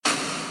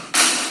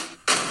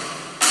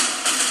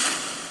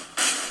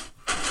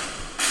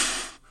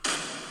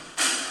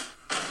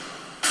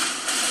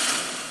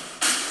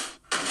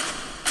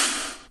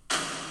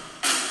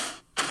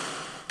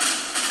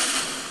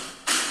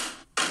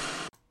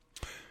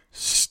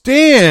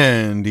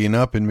Standing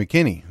up in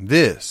McKinney,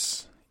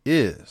 this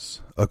is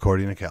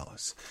According to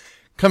Callis.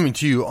 Coming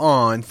to you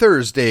on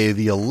Thursday,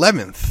 the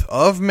 11th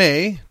of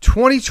May,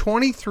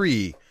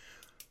 2023.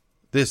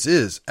 This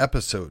is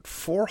episode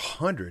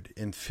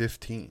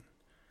 415.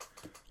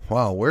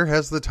 Wow, where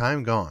has the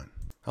time gone?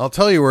 I'll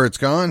tell you where it's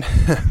gone.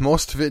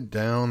 Most of it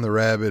down the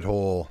rabbit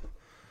hole.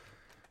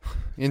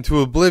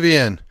 Into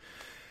oblivion.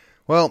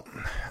 Well,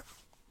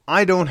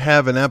 I don't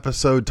have an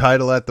episode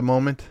title at the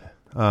moment.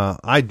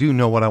 I do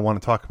know what I want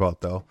to talk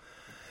about, though.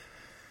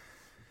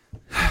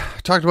 I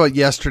talked about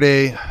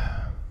yesterday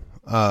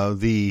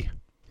the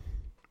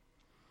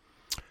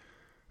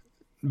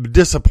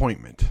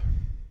disappointment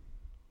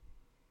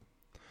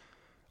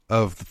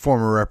of the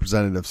former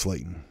Representative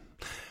Slayton.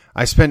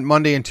 I spent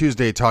Monday and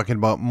Tuesday talking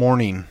about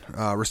mourning,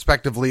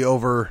 respectively,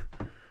 over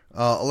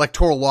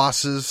electoral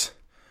losses.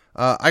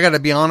 I got to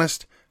be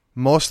honest,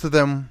 most of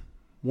them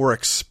were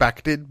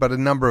expected, but a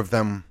number of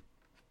them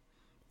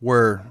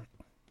were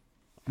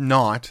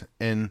not,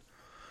 and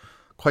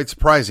quite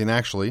surprising,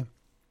 actually.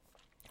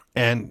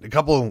 And a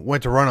couple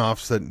went to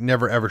runoffs that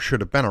never ever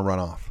should have been a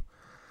runoff.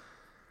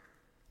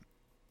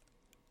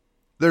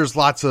 There's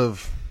lots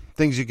of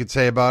things you could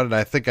say about it.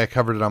 I think I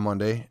covered it on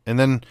Monday. And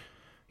then,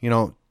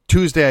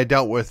 Tuesday I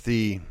dealt with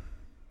the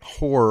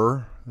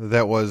horror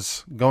that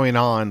was going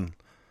on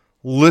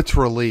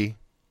literally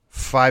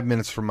 5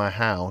 minutes from my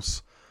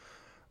house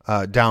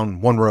down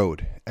one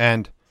road.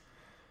 And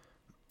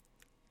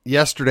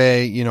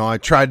yesterday, I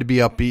tried to be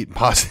upbeat and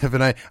positive,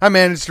 and I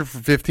managed it for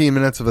 15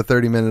 minutes of a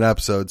 30-minute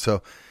episode,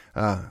 so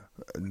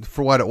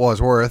for what it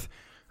was worth.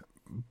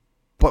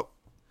 But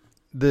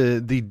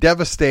the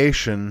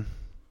devastation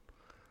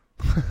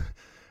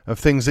of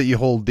things that you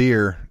hold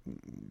dear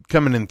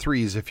coming in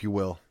threes, if you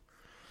will.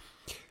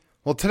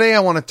 Well, today I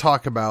want to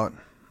talk about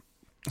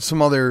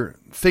some other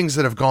things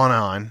that have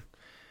gone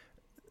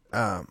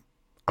on.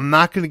 I'm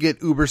not going to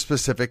get uber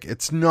specific.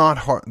 It's not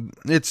hard.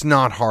 It's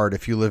not hard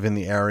if you live in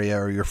the area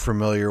or you're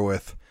familiar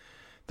with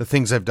the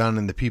things I've done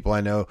and the people I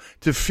know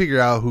to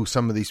figure out who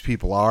some of these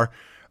people are.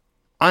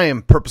 I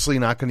am purposely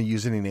not going to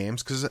use any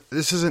names because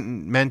this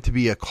isn't meant to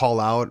be a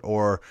call out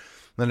or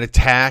an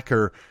attack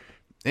or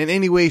in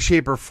any way,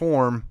 shape, or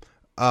form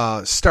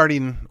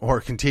starting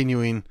or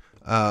continuing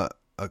a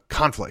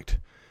conflict.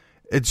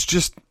 It's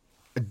just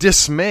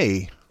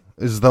dismay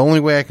is the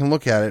only way I can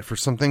look at it for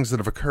some things that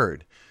have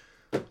occurred.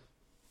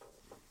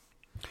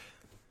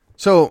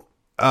 So,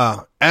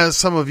 as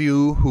some of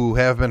you who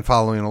have been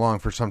following along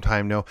for some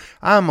time know,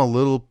 I'm a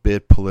little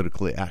bit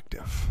politically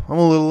active. I'm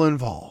a little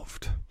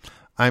involved.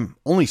 I'm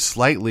only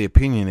slightly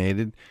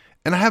opinionated,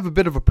 and I have a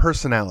bit of a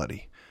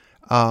personality.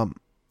 And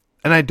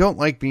I don't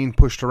like being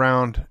pushed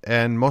around,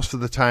 and most of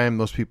the time,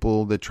 those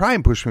people that try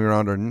and push me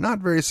around are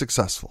not very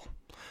successful.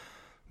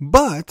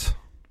 But,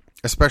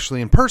 especially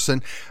in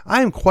person,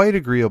 I am quite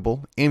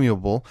agreeable,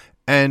 amiable,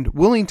 and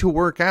willing to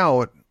work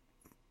out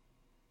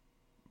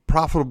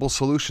profitable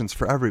solutions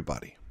for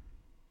everybody,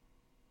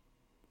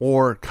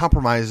 or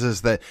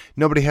compromises that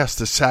nobody has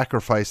to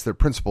sacrifice their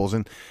principles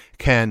and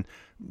can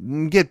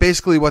get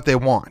basically what they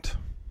want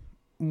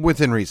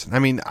within reason. I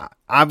mean,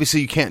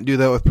 obviously you can't do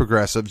that with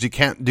progressives. You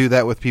can't do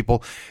that with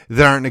people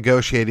that aren't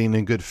negotiating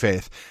in good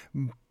faith.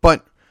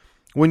 But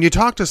when you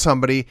talk to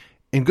somebody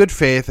in good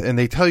faith and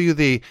they tell you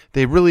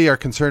they really are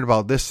concerned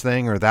about this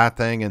thing or that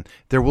thing, and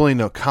they're willing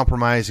to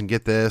compromise and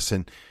get this,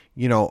 and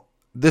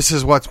this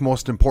is what's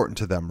most important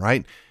to them,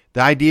 right? The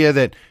idea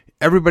that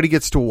everybody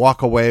gets to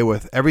walk away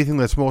with everything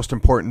that's most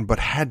important, but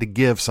had to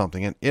give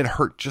something, and it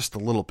hurt just a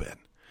little bit.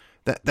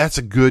 That's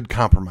a good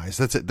compromise.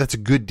 That's a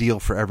good deal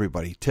for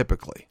everybody,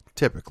 typically.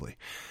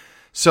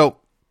 So,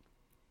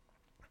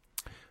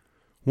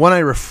 when I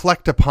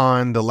reflect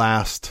upon the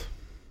last,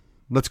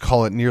 let's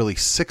call it nearly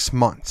 6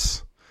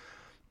 months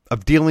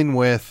of dealing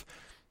with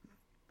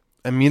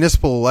a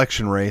municipal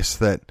election race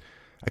that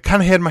I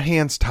kind of had my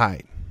hands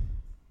tied,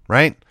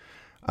 right?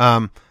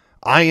 I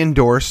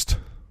endorsed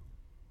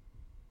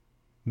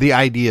the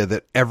idea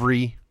that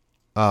every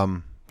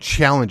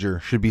challenger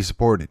should be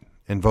supported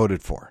and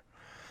voted for.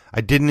 I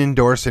didn't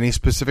endorse any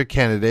specific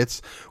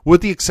candidates,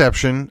 with the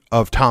exception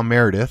of Tom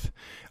Meredith.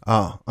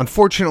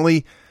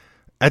 Unfortunately,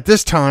 at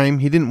this time,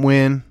 he didn't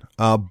win,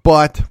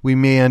 but we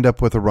may end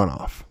up with a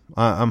runoff.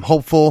 I'm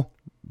hopeful,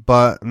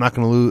 but I'm not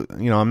going to lose.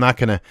 I'm not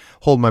going to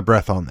hold my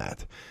breath on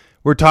that.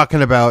 We're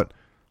talking about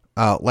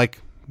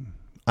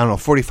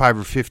 45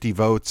 or 50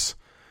 votes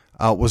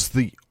was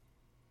the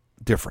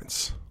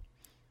difference.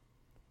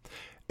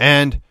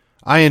 And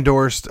I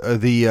endorsed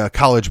the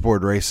college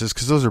board races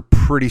because those are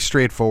pretty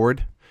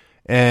straightforward.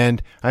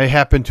 And I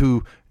happen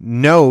to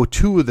know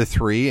 2 of the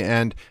 3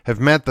 and have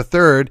met the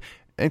 3rd.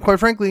 And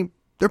quite frankly,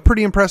 they're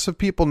pretty impressive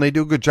people and they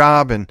do a good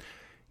job. And,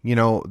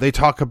 they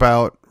talk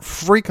about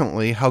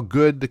frequently how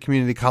good the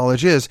community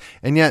college is.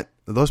 And yet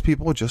those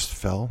people just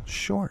fell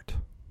short.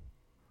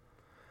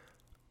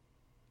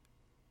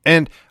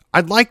 And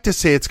I'd like to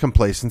say it's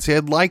complacency.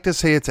 I'd like to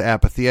say it's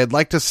apathy. I'd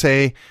like to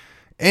say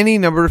any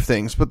number of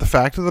things. But the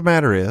fact of the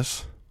matter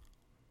is,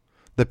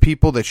 the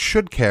people that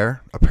should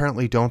care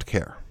apparently don't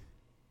care.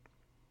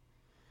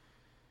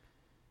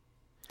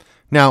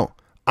 Now,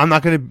 I'm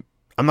not going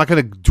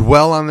to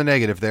dwell on the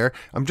negative there.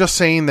 I'm just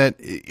saying that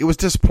it was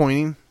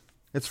disappointing.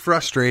 It's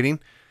frustrating.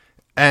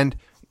 And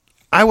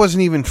I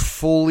wasn't even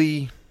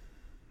fully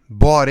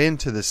bought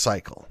into this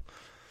cycle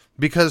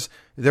because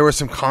there were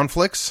some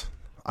conflicts.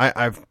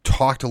 I've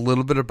talked a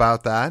little bit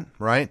about that,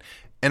 right?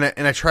 And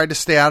I tried to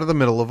stay out of the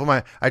middle of them.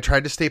 I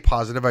tried to stay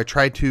positive. I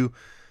tried to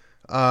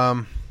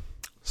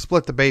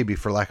split the baby,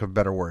 for lack of a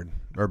better word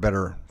or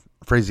better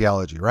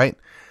phraseology, right?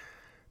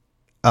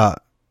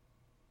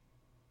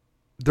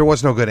 There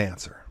was no good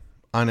answer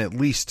on at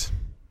least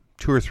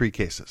 2 or 3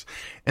 cases.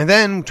 And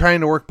then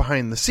trying to work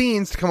behind the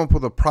scenes to come up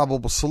with a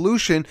probable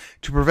solution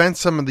to prevent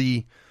some of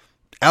the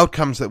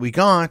outcomes that we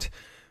got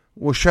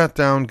was shut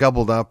down,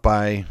 gobbled up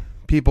by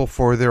people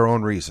for their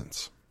own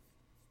reasons.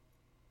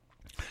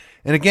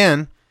 And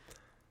again,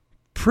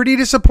 pretty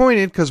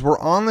disappointed because we're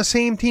on the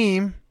same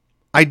team.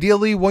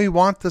 Ideally, we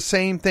want the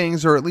same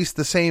things or at least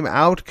the same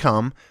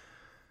outcome.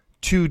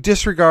 To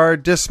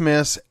disregard,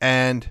 dismiss,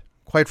 and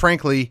quite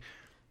frankly,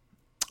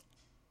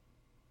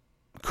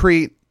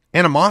 create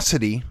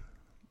animosity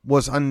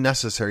was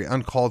unnecessary,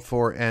 uncalled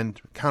for, and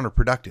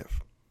counterproductive.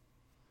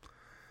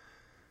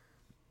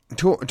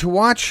 To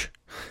watch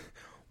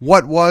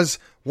what was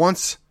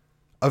once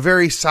a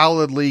very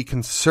solidly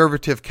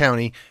conservative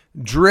county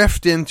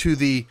drift into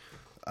the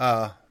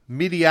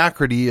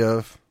mediocrity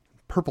of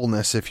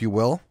purpleness, if you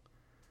will,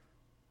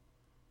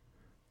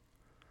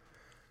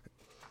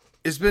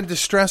 has been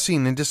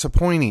distressing and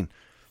disappointing.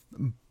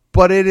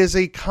 But it is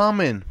a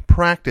common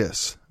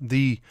practice.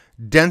 The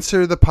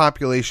denser the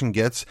population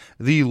gets,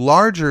 the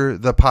larger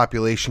the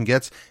population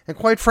gets, and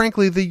quite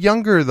frankly, the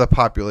younger the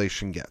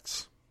population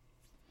gets.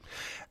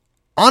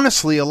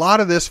 Honestly, a lot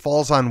of this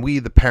falls on we,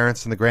 the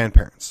parents and the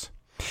grandparents.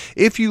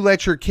 If you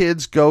let your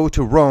kids go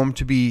to Rome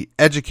to be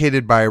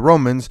educated by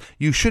Romans,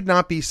 you should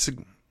not be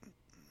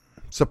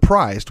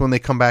surprised when they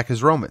come back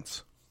as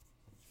Romans.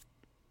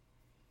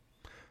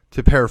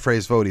 To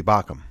paraphrase Vodi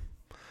Bakum.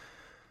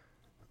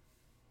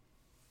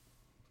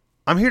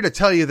 I'm here to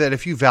tell you that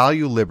if you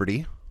value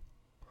liberty,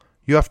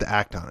 you have to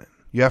act on it.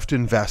 You have to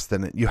invest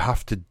in it. You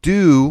have to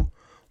do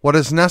what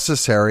is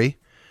necessary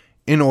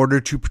in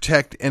order to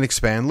protect and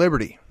expand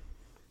liberty.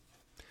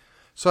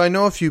 So I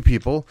know a few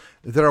people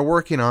that are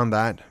working on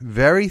that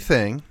very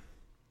thing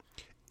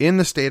in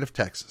the state of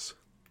Texas.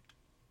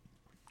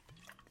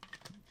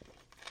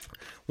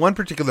 One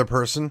particular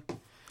person,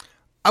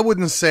 I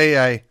wouldn't say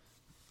I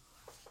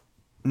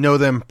know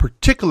them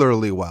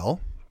particularly well,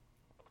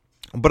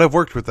 but I've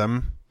worked with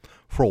them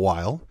for a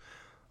while.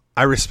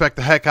 I respect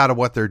the heck out of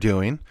what they're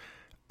doing.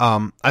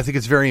 I think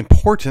it's very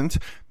important.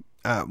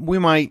 We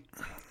might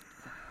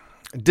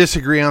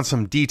disagree on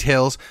some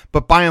details,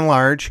 but by and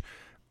large,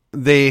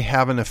 they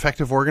have an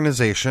effective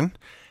organization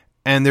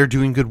and they're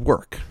doing good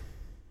work.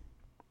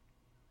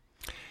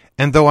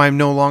 And though I'm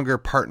no longer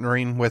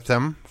partnering with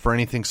them for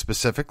anything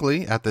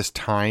specifically at this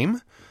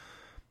time,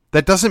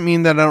 that doesn't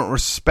mean that I don't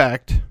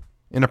respect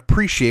and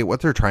appreciate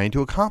what they're trying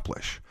to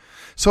accomplish.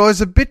 So I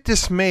was a bit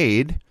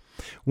dismayed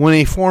when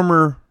a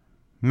former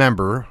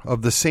member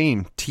of the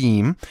same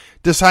team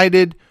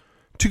decided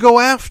to go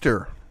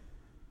after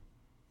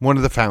one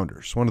of the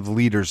founders, one of the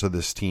leaders of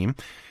this team,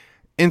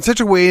 in such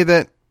a way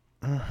that,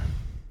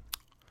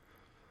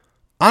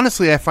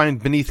 honestly, I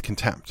find beneath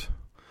contempt.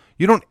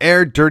 You don't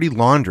air dirty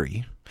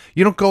laundry.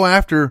 You don't go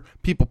after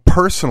people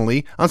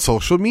personally on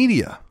social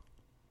media.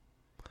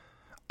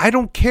 I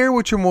don't care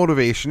what your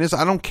motivation is.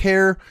 I don't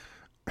care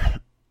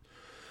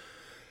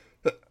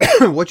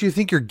what you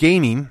think you're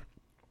gaining.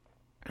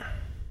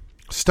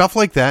 Stuff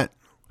like that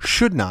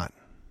should not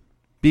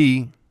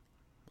be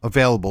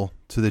available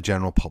to the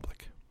general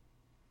public.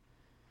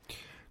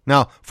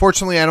 Now,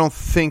 fortunately, I don't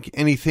think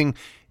anything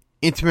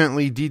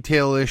intimately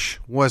detailish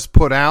was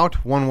put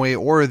out one way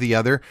or the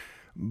other,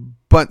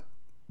 but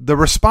the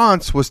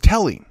response was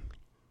telling.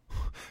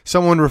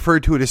 Someone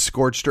referred to it as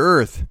scorched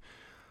earth.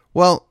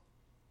 Well,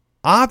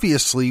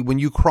 obviously, when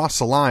you cross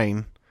a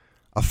line,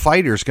 a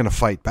fighter's going to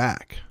fight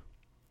back.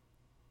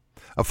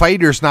 A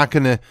fighter's not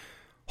going to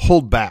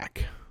hold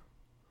back.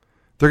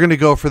 They're going to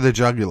go for the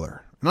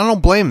jugular. And I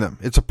don't blame them.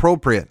 It's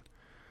appropriate.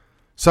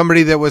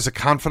 Somebody that was a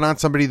confidant,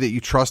 somebody that you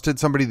trusted,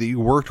 somebody that you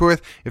worked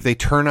with, if they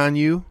turn on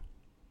you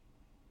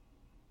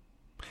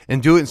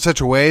and do it in such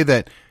a way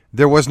that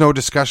there was no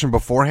discussion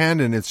beforehand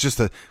and it's just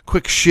a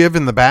quick shiv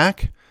in the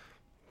back,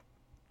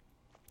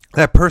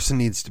 that person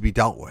needs to be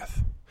dealt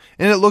with.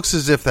 And it looks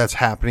as if that's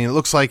happening. It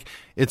looks like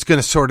it's going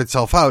to sort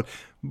itself out.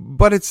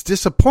 But it's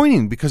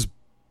disappointing because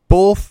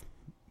both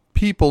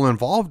people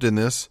involved in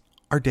this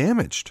are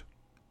damaged.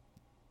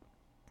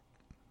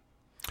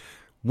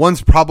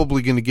 One's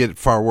probably going to get it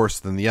far worse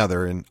than the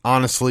other. And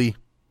honestly,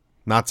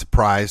 not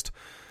surprised.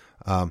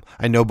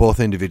 I know both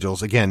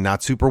individuals. Again,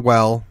 not super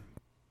well,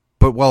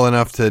 but well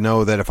enough to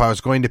know that if I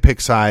was going to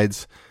pick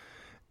sides,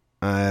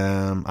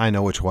 I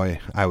know which way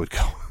I would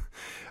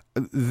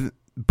go.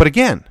 But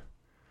again,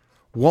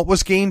 what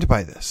was gained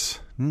by this?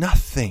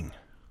 Nothing.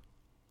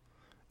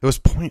 It was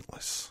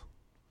pointless.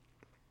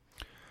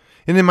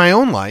 And in my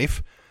own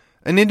life,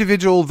 an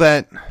individual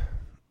that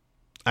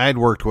I had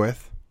worked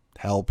with,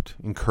 helped,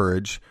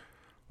 encouraged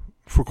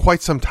for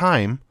quite some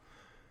time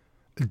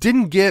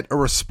didn't get a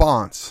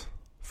response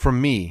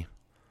from me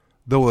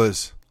that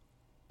was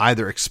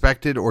either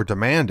expected or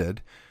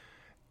demanded,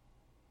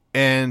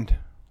 and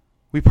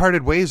we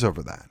parted ways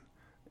over that.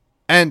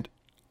 And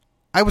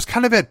I was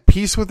kind of at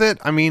peace with it.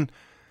 I mean,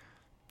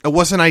 it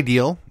wasn't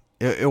ideal.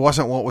 It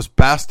wasn't what was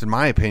best, in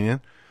my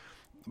opinion.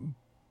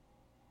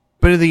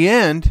 But in the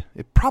end,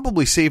 it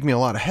probably saved me a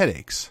lot of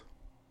headaches.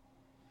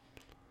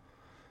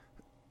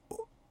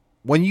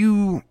 When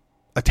you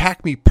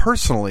attack me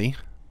personally,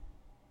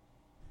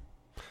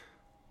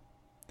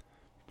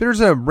 there's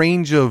a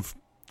range of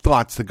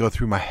thoughts that go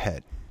through my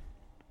head.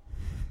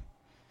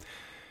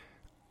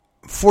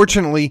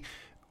 Fortunately,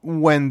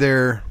 when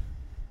they're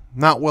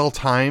not well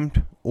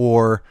timed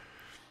or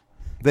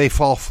they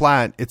fall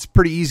flat, it's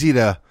pretty easy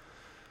to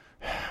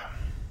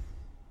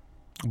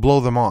blow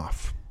them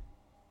off.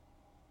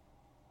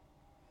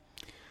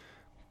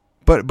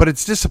 But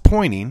it's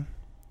disappointing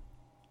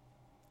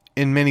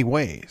in many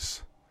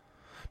ways.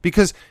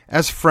 Because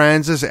as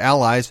friends, as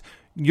allies,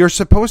 you're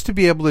supposed to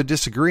be able to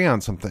disagree on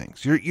some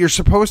things. You're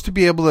supposed to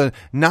be able to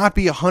not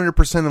be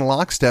 100% in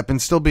lockstep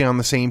and still be on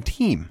the same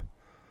team.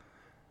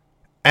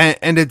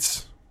 And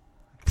it's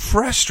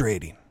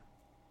frustrating.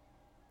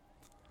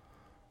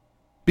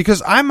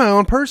 Because I'm my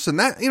own person.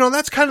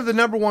 That's kind of the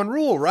number one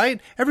rule,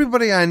 right?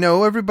 Everybody I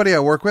know, everybody I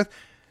work with,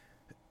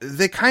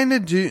 they kind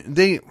of do.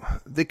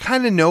 They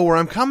kind of know where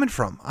I'm coming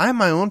from. I'm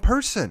my own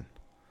person.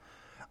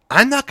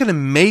 I'm not going to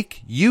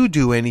make you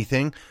do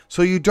anything,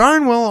 so you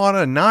darn well ought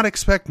to not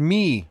expect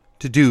me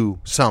to do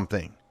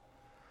something.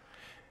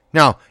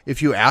 Now,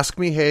 if you ask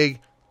me,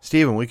 hey,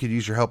 Stephen, we could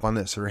use your help on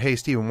this. Or, hey,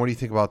 Stephen, what do you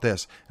think about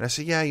this? And I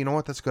say, yeah, you know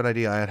what? That's a good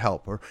idea. I'd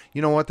help. Or,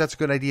 you know what? That's a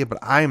good idea, but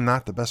I am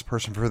not the best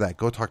person for that.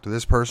 Go talk to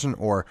this person.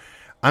 Or,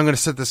 I'm going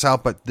to set this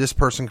out, but this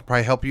person could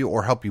probably help you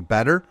or help you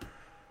better.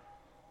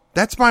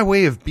 That's my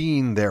way of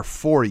being there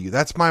for you.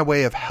 That's my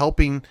way of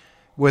helping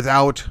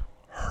without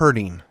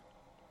hurting.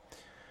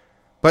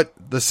 But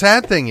the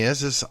sad thing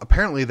is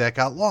apparently that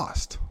got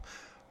lost.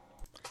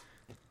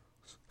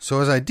 So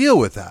as I deal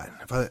with that,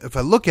 if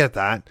I look at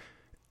that,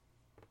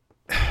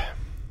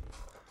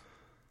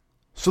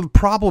 so the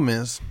problem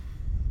is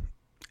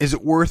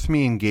it worth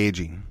me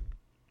engaging,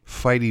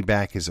 fighting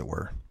back, as it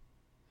were?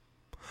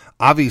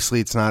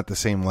 Obviously, it's not at the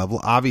same level.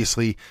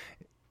 Obviously,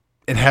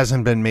 it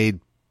hasn't been made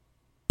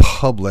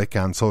public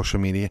on social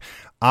media.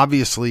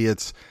 Obviously,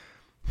 it's,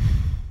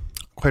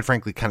 quite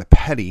frankly, kind of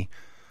petty.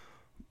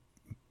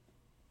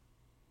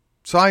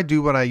 So I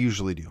do what I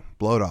usually do,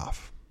 blow it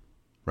off,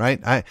 right?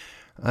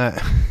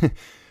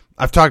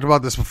 I've talked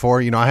about this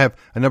before. I have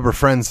a number of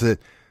friends that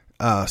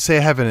say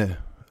I have an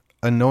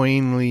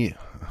annoyingly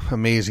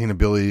amazing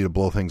ability to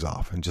blow things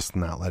off and just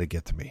not let it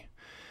get to me.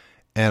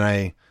 And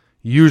I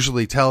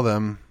usually tell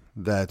them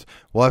that,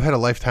 well, I've had a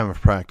lifetime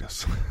of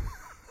practice.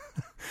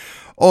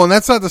 Oh, and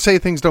that's not to say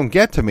things don't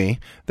get to me.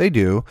 They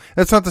do.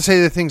 That's not to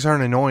say that things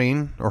aren't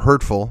annoying or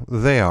hurtful.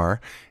 They are.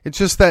 It's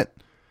just that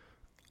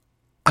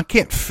I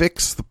can't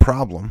fix the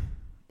problem.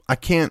 I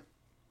can't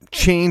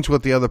change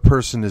what the other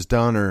person has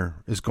done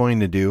or is going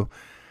to do.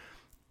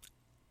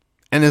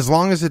 And as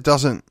long as it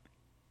doesn't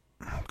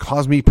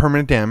cause me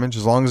permanent damage,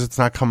 as long as it's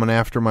not coming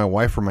after my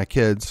wife or my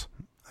kids,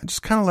 I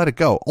just kind of let it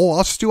go. Oh,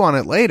 I'll stew on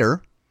it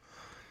later.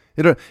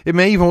 It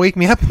may even wake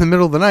me up in the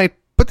middle of the night,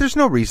 but there's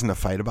no reason to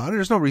fight about it.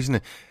 There's no reason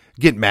to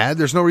get mad.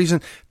 There's no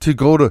reason to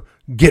go to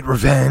get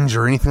revenge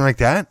or anything like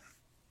that.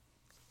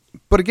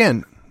 But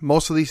again,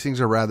 most of these things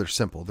are rather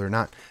simple. They're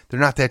not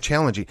that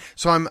challenging.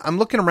 So I'm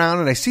looking around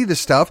and I see this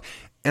stuff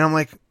and I'm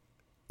like,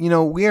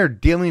 we are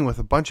dealing with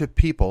a bunch of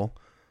people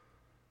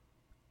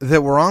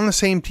that we're on the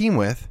same team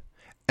with,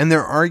 and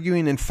they're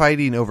arguing and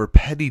fighting over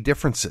petty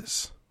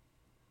differences.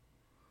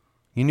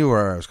 You knew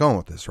where I was going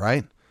with this,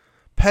 right?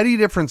 Petty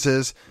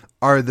differences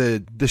are the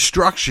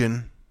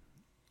destruction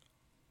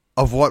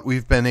of what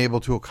we've been able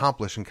to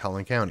accomplish in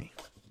Collin County.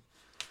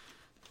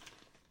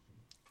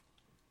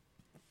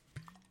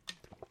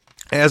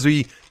 As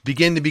we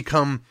begin to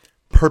become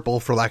purple,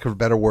 for lack of a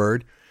better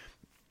word,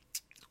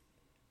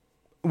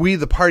 we,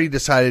 the party,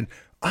 decided,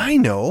 I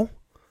know,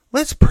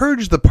 let's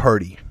purge the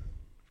party.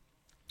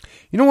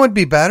 You know what would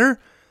be better?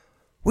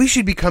 We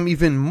should become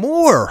even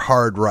more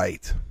hard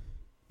right.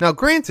 Now,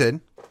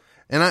 granted,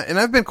 and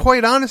I've been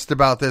quite honest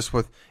about this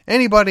with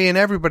anybody and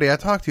everybody I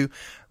talk to,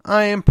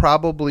 I am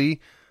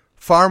probably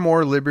far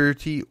more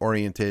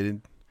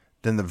liberty-oriented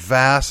than the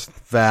vast,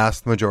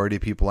 vast majority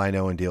of people I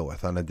know and deal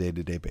with on a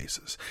day-to-day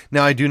basis.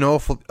 Now, I do know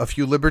a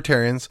few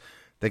libertarians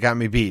that got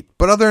me beat.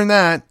 But other than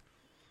that,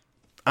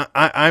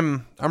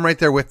 I'm right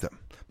there with them.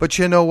 But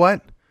you know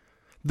what?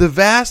 The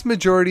vast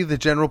majority of the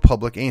general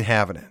public ain't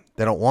having it.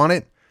 They don't want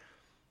it.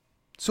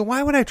 So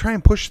why would I try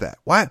and push that?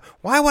 Why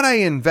would I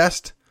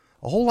invest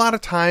a whole lot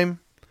of time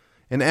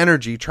and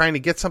energy trying to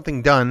get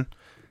something done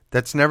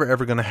that's never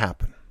ever going to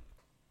happen?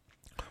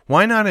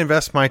 Why not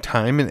invest my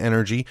time and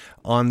energy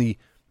on the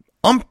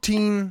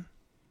umpteen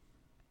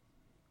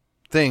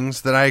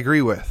things that I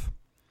agree with?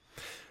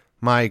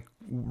 My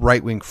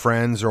right-wing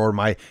friends or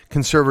my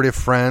conservative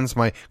friends,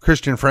 my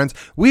Christian friends,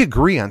 we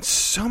agree on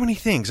so many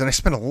things. And I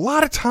spend a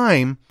lot of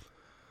time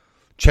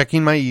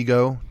checking my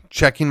ego,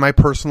 checking my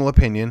personal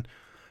opinion,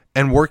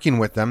 and working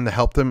with them to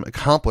help them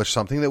accomplish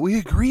something that we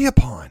agree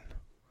upon.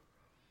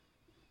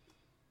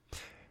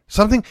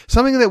 Something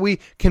that we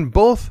can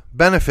both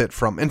benefit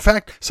from. In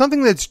fact,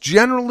 something that's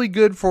generally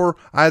good for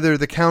either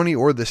the county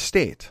or the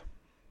state.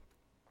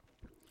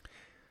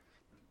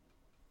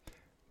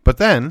 But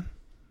then,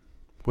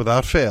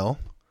 without fail,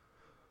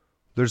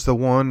 there's the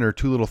one or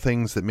two little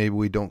things that maybe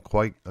we don't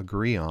quite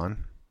agree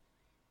on,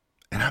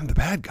 and I'm the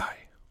bad guy.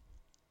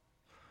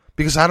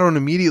 Because I don't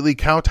immediately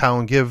kowtow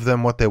and give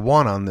them what they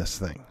want on this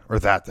thing or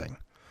that thing.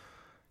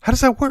 How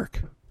does that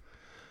work?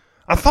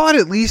 I thought,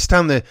 at least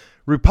on the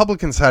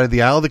Republican side of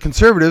the aisle, the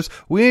conservatives,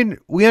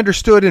 we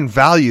understood and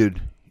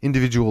valued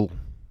individual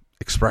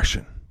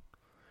expression,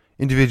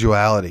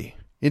 individuality,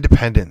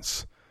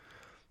 independence.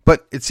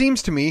 But it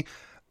seems to me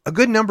a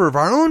good number of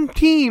our own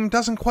team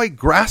doesn't quite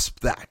grasp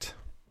that.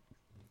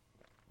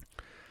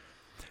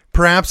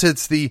 Perhaps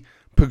it's the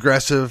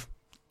progressive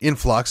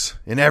influx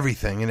in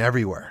everything and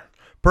everywhere.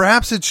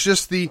 Perhaps it's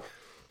just the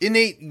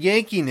innate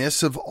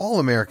Yankiness of all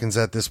Americans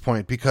at this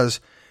point, because,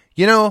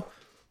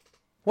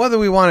 whether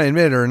we want to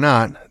admit it or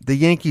not, the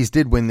Yankees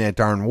did win that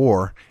darn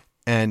war,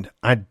 and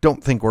I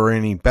don't think we're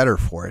any better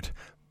for it.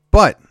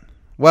 But,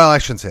 well, I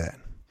shouldn't say that.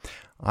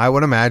 I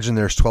would imagine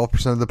there's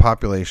 12% of the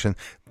population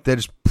that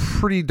is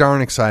pretty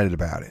darn excited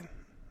about it,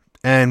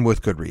 and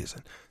with good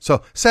reason.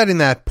 So, setting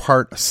that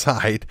part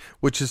aside,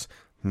 which is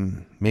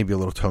maybe a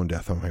little tone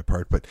deaf on my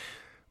part, but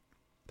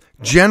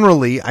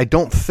generally, I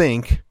don't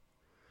think,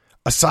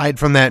 aside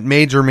from that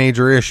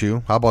major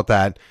issue, how about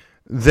that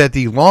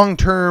the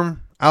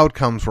long-term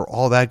outcomes were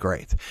all that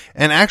great.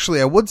 And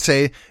actually, I would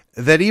say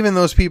that even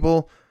those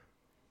people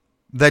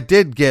that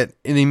did get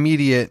an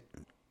immediate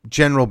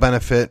general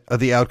benefit of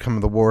the outcome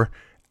of the war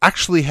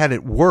actually had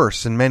it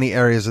worse in many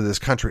areas of this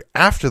country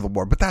after the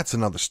war. But that's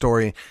another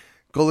story.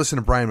 Go listen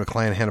to Brian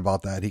McClanahan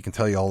about that. He can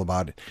tell you all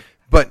about it.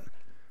 But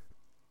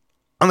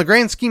on the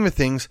grand scheme of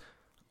things,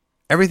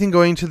 everything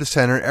going to the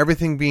center,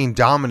 everything being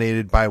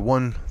dominated by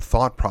one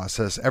thought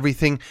process,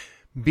 everything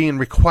being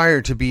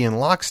required to be in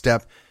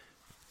lockstep,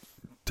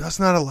 does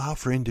not allow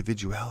for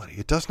individuality.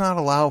 It does not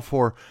allow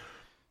for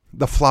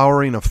the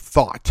flowering of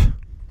thought.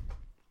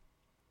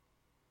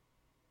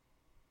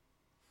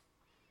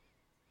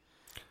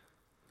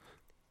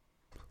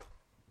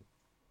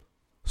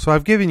 So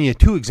I've given you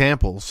two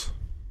examples,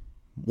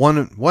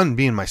 one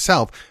being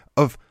myself,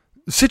 of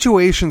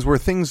situations where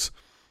things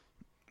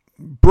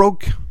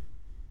broke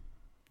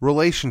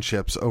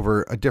relationships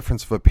over a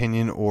difference of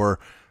opinion or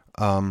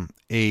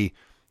a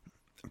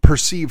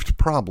perceived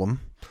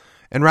problem.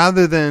 And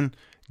rather than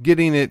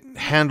getting it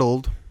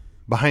handled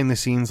behind the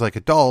scenes like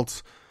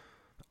adults,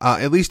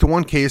 at least in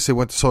one case it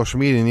went to social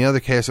media, in the other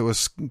case it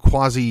was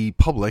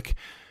quasi-public.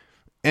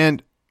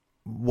 And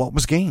what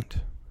was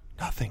gained?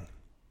 Nothing.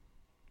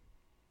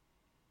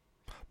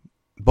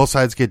 Both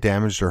sides get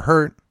damaged or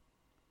hurt.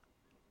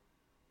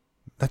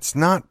 That's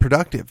not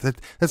productive.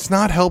 That's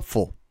not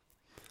helpful.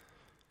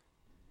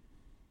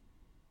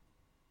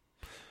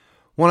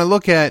 When I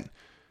look at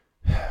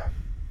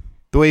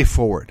the way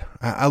forward,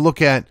 I look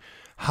at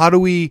how do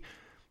we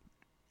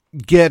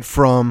get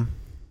from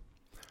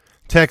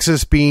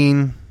Texas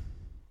being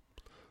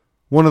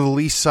one of the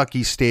least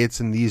sucky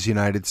states in these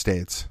United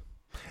States,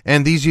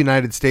 and these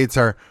United States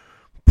are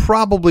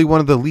probably one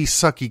of the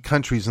least sucky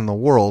countries in the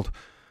world.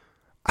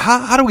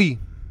 How do we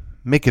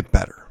make it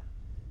better,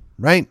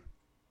 right?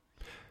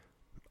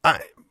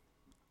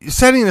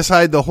 Setting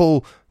aside the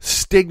whole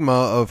stigma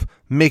of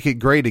make it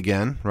great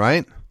again,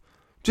 right?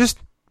 Just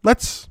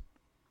let's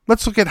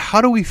look at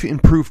how do we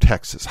improve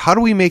Texas? How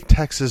do we make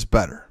Texas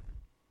better?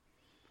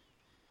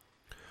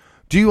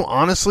 Do you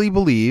honestly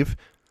believe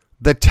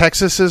that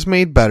Texas is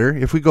made better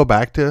if we go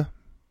back to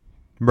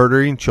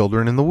murdering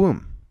children in the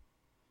womb?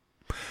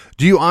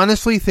 Do you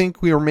honestly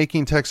think we are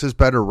making Texas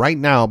better right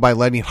now by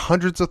letting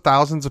hundreds of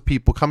thousands of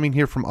people coming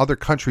here from other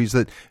countries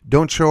that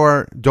don't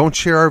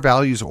share our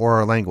values or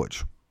our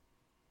language?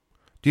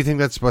 Do you think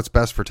that's what's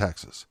best for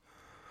Texas?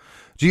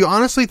 Do you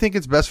honestly think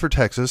it's best for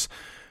Texas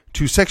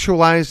to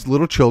sexualize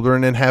little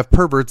children and have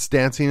perverts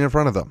dancing in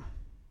front of them?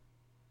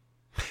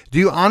 Do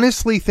you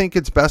honestly think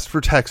it's best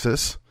for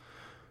Texas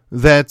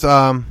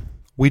that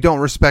we don't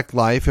respect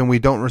life and we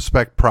don't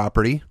respect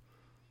property?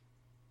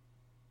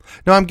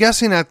 Now, I'm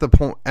guessing at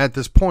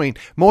this point,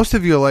 most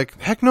of you are like,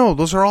 heck no,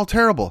 those are all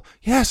terrible.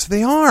 Yes,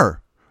 they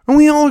are. And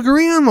we all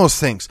agree on those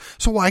things.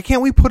 So why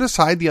can't we put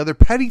aside the other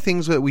petty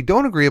things that we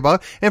don't agree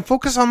about and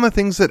focus on the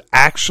things that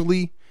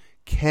actually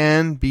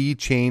can be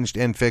changed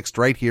and fixed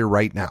right here,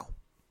 right now?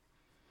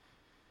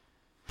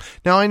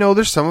 Now, I know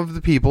there's some of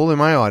the people in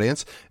my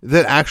audience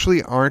that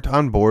actually aren't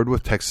on board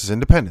with Texas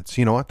independence.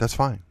 You know what? That's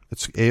fine.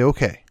 It's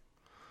A-okay.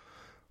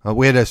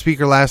 We had a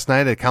speaker last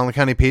night at Collin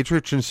County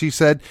Patriots, and she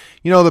said,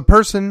 the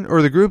person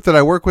or the group that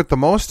I work with the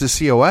most is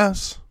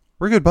COS.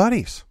 We're good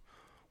buddies.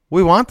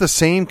 We want the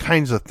same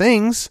kinds of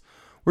things.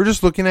 We're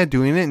just looking at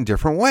doing it in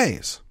different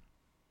ways.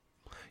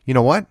 you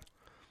know what?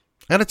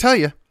 I got to tell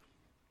you,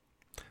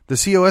 the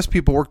COS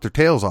people work their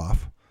tails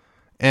off,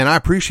 and I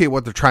appreciate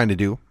what they're trying to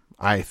do.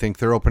 I think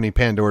they're opening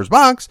Pandora's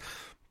box,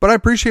 but I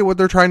appreciate what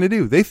they're trying to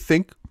do. They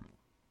think,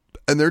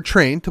 and they're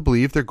trained to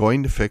believe they're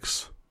going to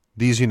fix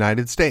these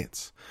United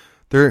States.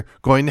 They're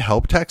going to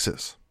help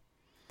Texas.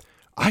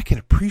 I can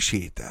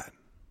appreciate that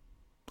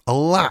a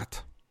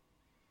lot.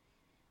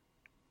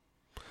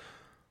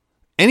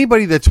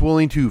 Anybody that's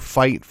willing to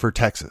fight for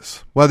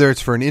Texas, whether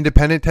it's for an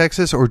independent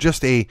Texas or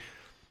just a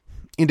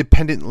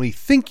independently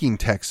thinking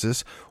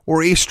Texas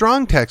or a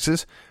strong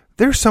Texas,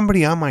 there's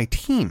somebody on my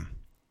team.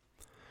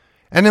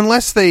 And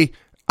unless they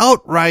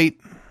outright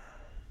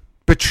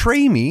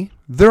betray me,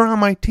 they're on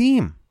my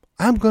team.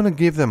 I'm going to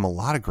give them a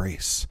lot of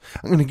grace.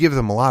 I'm going to give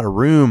them a lot of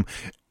room.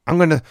 I'm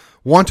going to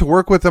want to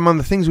work with them on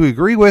the things we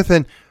agree with,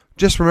 and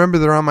just remember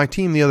they're on my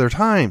team the other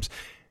times.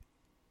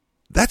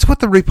 That's what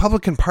the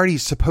Republican Party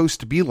is supposed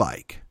to be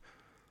like.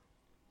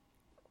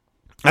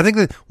 I think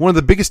that one of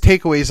the biggest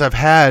takeaways I've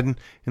had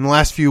in the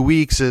last few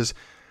weeks is,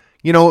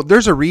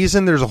 there's a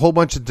reason there's a whole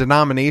bunch of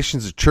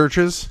denominations of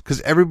churches,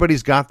 because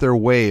everybody's got their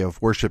way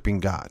of worshiping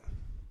God.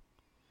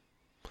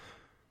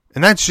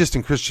 And that's just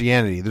in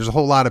Christianity. There's a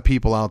whole lot of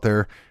people out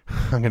there.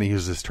 I'm going to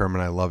use this term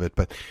and I love it,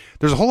 but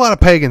there's a whole lot of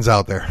pagans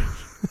out there.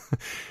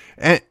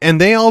 and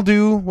they all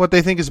do what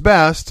they think is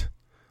best.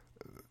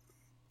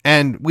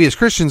 And we as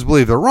Christians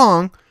believe they're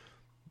wrong.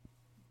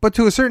 But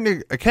to a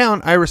certain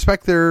account, I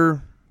respect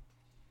their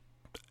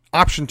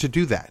option to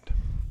do that.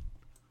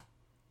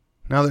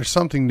 Now, there's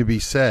something to be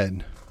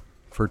said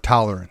for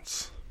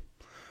tolerance.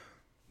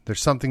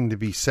 There's something to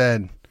be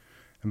said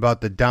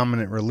about the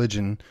dominant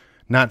religion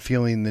not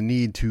feeling the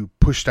need to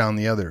push down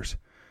the others.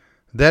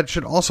 That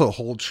should also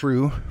hold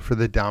true for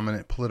the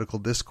dominant political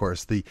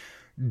discourse, the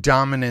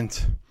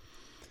dominant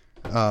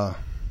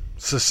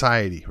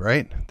society,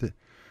 right?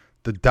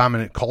 The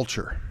dominant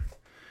culture.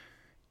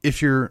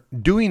 If you're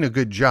doing a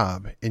good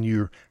job and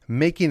you're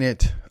making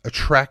it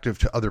attractive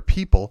to other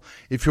people,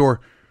 if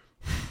you're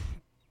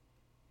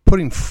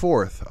putting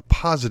forth a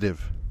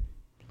positive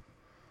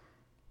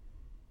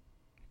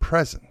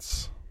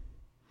presence,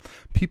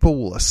 people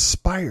will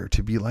aspire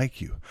to be like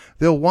you.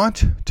 They'll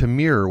want to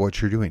mirror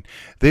what you're doing.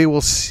 They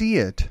will see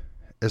it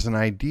as an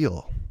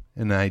ideal,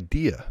 an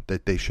idea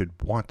that they should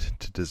want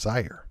to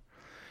desire.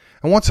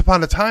 And once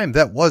upon a time,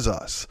 that was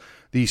us,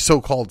 the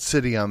so-called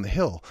city on the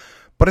hill.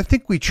 But I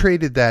think we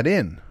traded that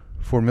in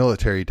for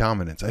military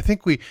dominance. I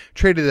think we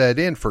traded that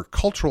in for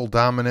cultural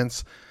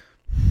dominance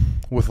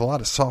with a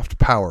lot of soft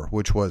power,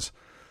 which was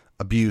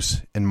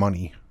abuse and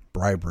money,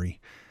 bribery.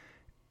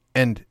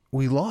 And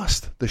we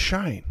lost the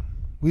shine.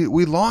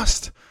 We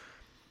lost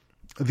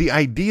the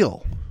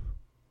ideal.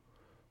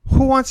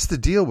 Who wants to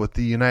deal with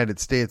the United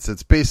States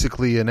that's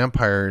basically an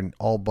empire in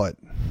all but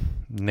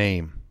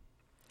name?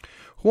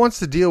 Who wants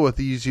to deal with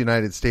these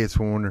United States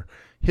when we're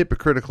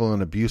hypocritical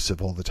and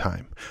abusive all the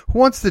time? Who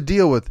wants to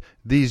deal with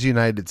these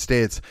United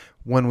States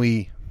when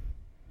we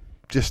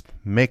just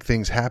make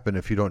things happen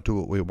if you don't do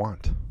what we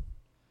want?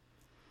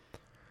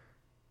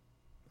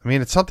 I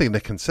mean, it's something to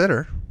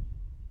consider,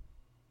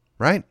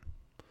 right?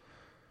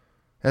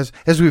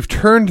 As we've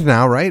turned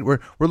now, right, we're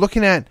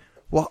looking at,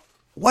 well,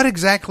 what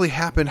exactly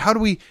happened? How do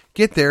we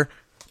get there?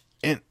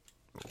 And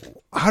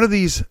how do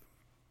these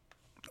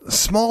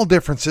small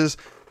differences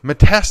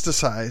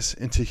metastasize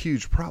into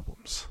huge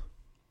problems?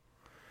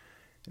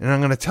 And I'm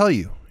going to tell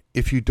you,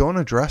 if you don't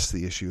address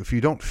the issue, if you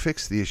don't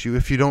fix the issue,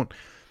 if you don't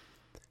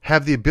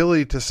have the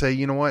ability to say,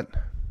 you know what,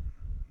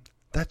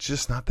 that's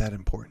just not that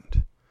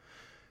important,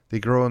 they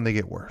grow and they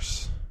get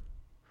worse.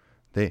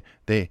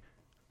 They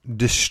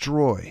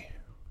destroy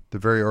the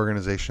very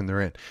organization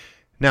they're in.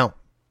 Now,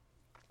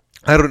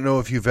 I don't know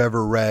if you've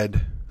ever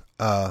read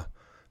The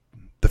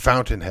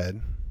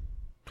Fountainhead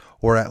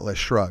or Atlas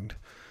Shrugged,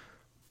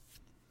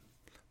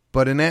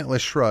 but in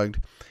Atlas Shrugged,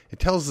 it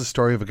tells the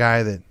story of a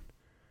guy that,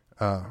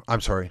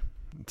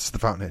 it's The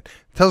Fountainhead.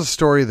 It tells the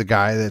story of the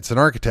guy that's an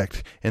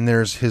architect, and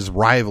there's his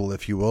rival,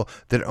 if you will,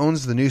 that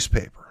owns the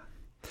newspaper.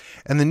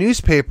 And the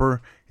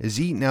newspaper is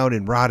eaten out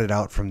and rotted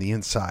out from the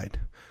inside.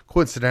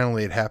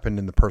 Coincidentally, it happened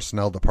in the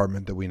personnel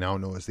department that we now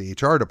know as the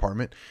HR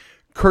department,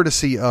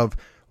 courtesy of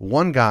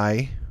one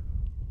guy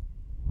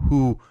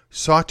who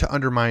sought to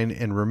undermine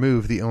and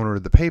remove the owner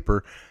of the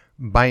paper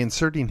by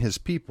inserting his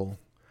people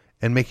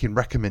and making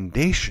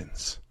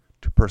recommendations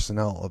to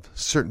personnel of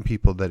certain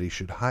people that he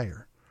should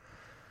hire.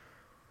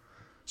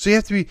 So you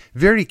have to be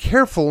very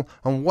careful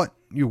on what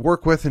you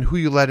work with and who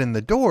you let in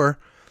the door,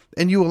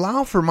 and you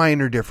allow for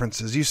minor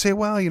differences. You say,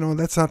 well,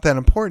 that's not that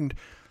important.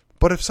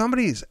 But if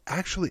somebody's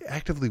actually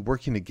actively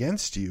working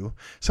against you,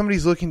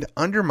 somebody's looking to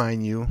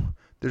undermine you,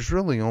 there's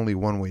really only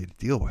one way to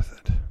deal with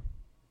it.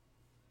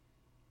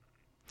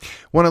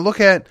 When I look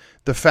at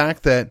the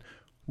fact that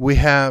we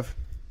have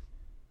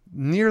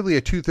nearly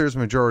a 2/3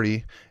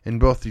 majority in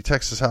both the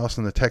Texas House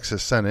and the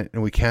Texas Senate,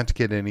 and we can't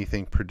get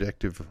anything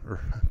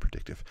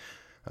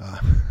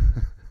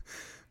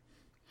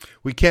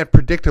we can't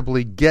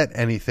predictably get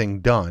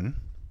anything done.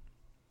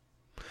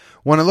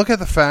 When I look at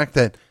the fact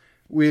that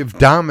we've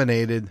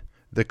dominated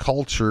the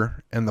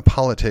culture and the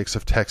politics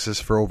of Texas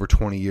for over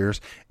 20 years,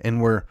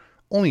 and we're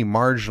only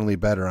marginally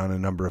better on a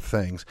number of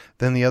things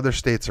than the other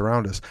states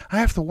around us, I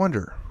have to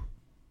wonder,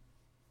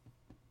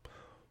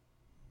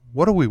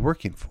 what are we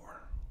working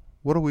for?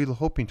 What are we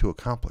hoping to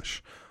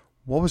accomplish?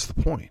 What was the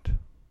point?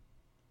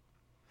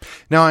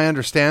 Now, I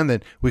understand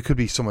that we could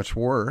be so much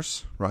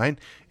worse, right?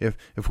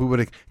 If we would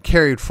have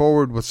carried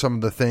forward with some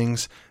of the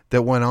things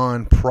that went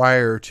on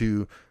prior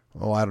to,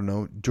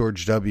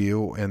 George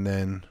W. and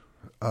then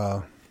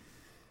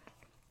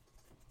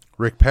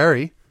Rick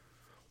Perry,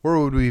 where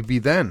would we be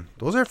then?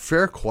 Those are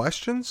fair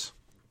questions.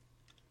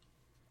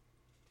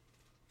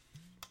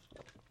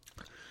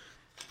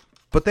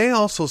 But they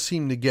also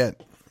seem to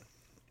get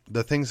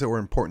the things that were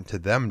important to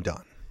them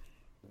done.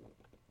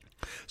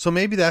 So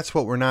maybe that's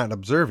what we're not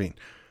observing.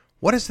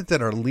 What is it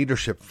that our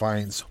leadership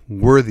finds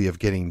worthy of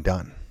getting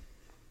done?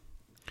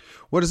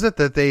 What is it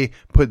that they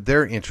put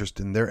their interest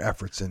and their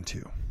efforts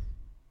into?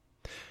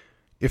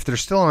 If they're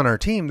still on our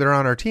team, they're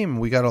on our team.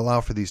 We got to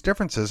allow for these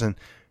differences. And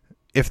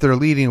if they're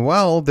leading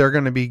well, they're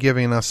going to be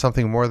giving us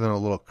something more than a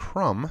little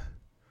crumb.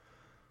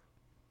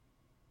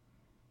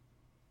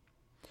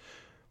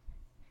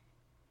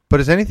 But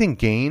is anything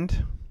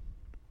gained,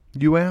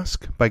 you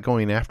ask, by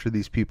going after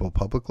these people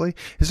publicly?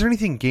 Is there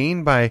anything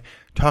gained by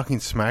talking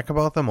smack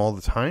about them all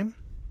the time?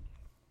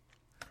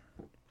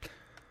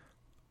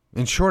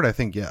 In short, I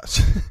think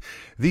yes.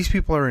 These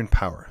people are in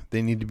power.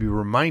 They need to be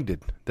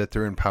reminded that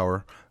they're in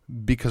power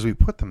because we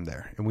put them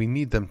there, and we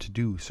need them to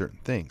do certain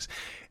things.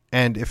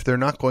 And if they're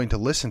not going to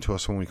listen to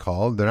us when we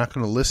call, they're not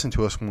going to listen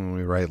to us when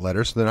we write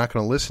letters, they're not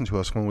going to listen to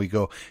us when we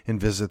go and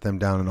visit them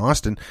down in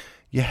Austin,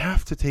 you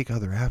have to take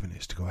other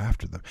avenues to go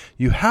after them.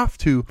 You have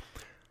to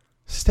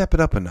step it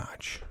up a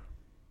notch.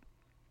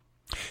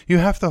 You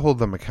have to hold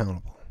them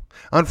accountable.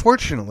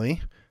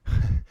 Unfortunately,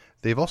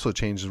 they've also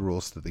changed the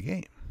rules to the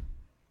game.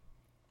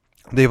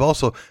 They've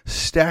also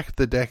stacked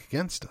the deck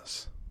against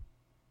us.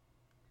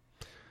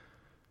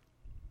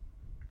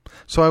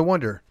 So I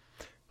wonder,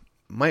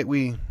 might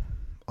we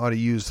ought to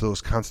use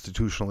those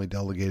constitutionally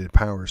delegated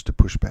powers to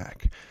push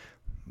back?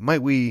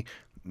 Might we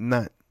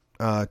not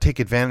take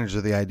advantage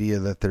of the idea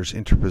that there's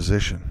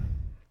interposition?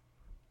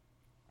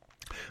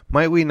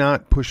 Might we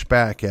not push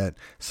back at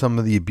some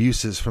of the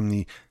abuses from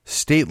the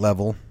state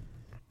level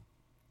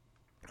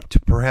to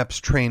perhaps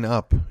train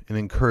up and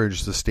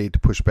encourage the state to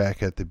push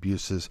back at the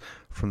abuses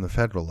from the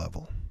federal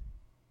level?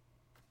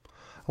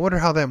 I wonder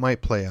how that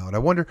might play out. I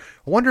wonder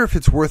if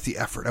it's worth the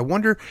effort. I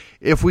wonder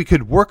if we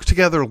could work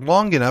together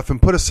long enough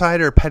and put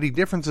aside our petty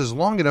differences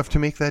long enough to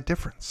make that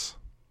difference.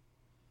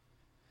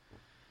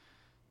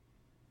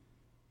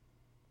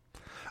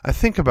 I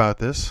think about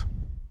this,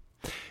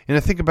 and I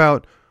think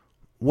about,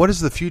 what does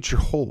the future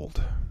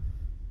hold?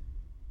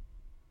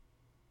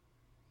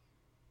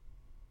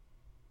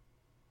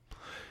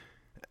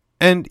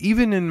 And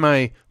even in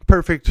my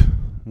perfect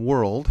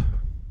world,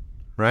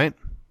 right?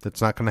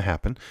 That's not going to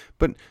happen.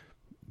 But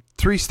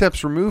 3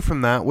 steps removed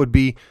from that would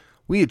be,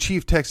 we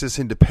achieve Texas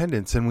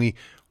independence and we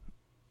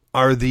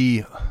are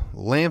the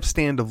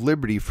lampstand of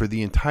liberty for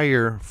the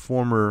entire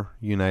former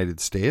United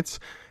States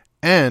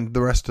and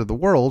the rest of the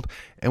world,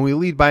 and we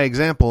lead by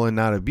example and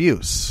not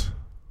abuse.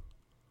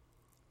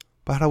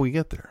 But how do we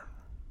get there?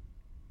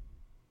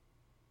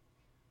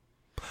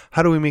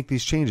 How do we make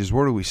these changes?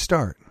 Where do we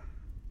start?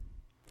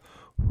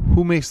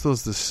 Who makes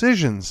those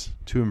decisions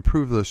to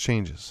improve those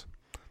changes?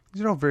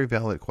 These are all very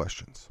valid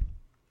questions.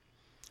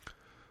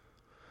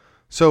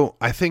 So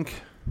I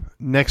think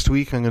next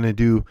week I'm going to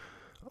do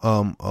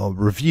a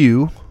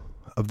review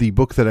of the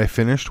book that I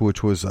finished,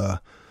 which was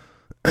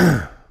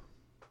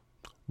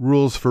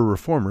Rules for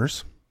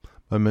Reformers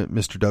by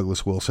Mr.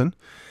 Douglas Wilson.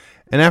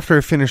 And after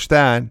I finish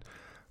that,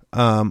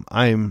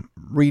 I'm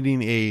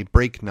reading a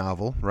break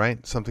novel,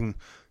 right? Something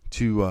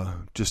to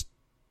just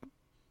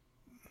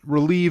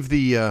relieve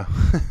the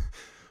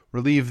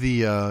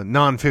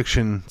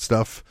nonfiction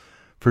stuff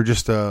for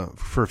just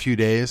for a few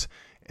days,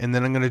 and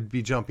then I'm going to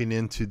be jumping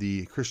into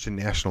the Christian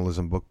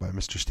nationalism book by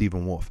Mr.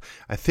 Stephen Wolfe.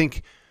 I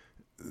think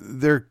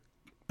they're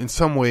in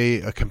some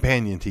way a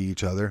companion to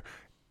each other,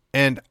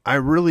 and I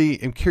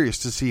really am curious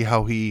to see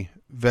how he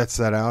vets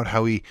that out,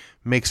 how he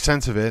makes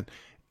sense of it.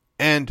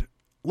 And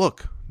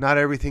look, not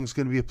everything's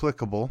going to be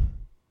applicable.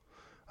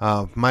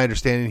 My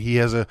understanding, he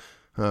has a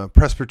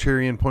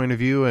Presbyterian point of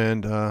view,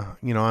 and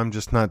I'm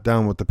just not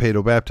down with the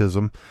pedo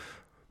baptism.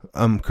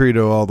 I'm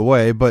credo all the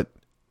way, but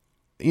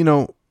we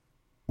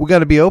got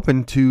to be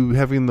open to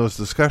having those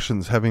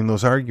discussions, having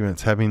those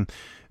arguments, having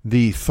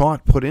the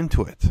thought put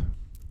into it.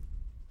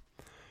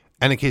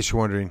 And in case you're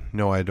wondering,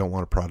 no, I don't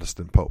want a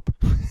Protestant Pope.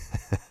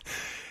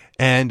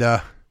 And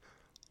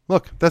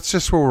look, that's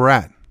just where we're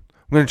at.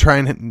 I'm going to try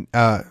and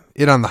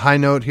end on the high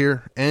note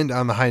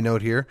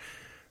here.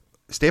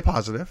 Stay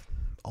positive.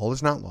 All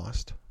is not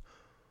lost.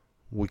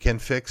 We can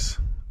fix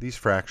these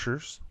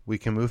fractures. We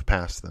can move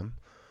past them.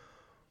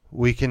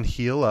 We can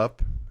heal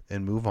up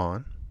and move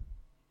on.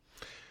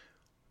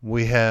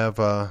 We have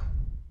God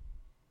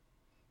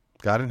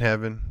in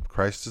heaven.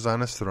 Christ is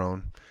on his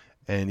throne.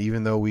 And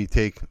even though we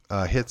take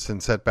hits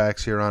and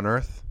setbacks here on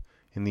earth,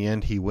 In the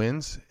end, he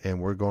wins, and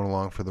we're going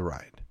along for the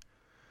ride.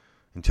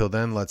 Until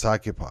then, let's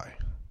occupy.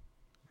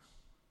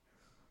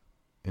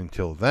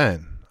 Until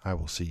then, I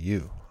will see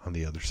you on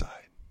the other side.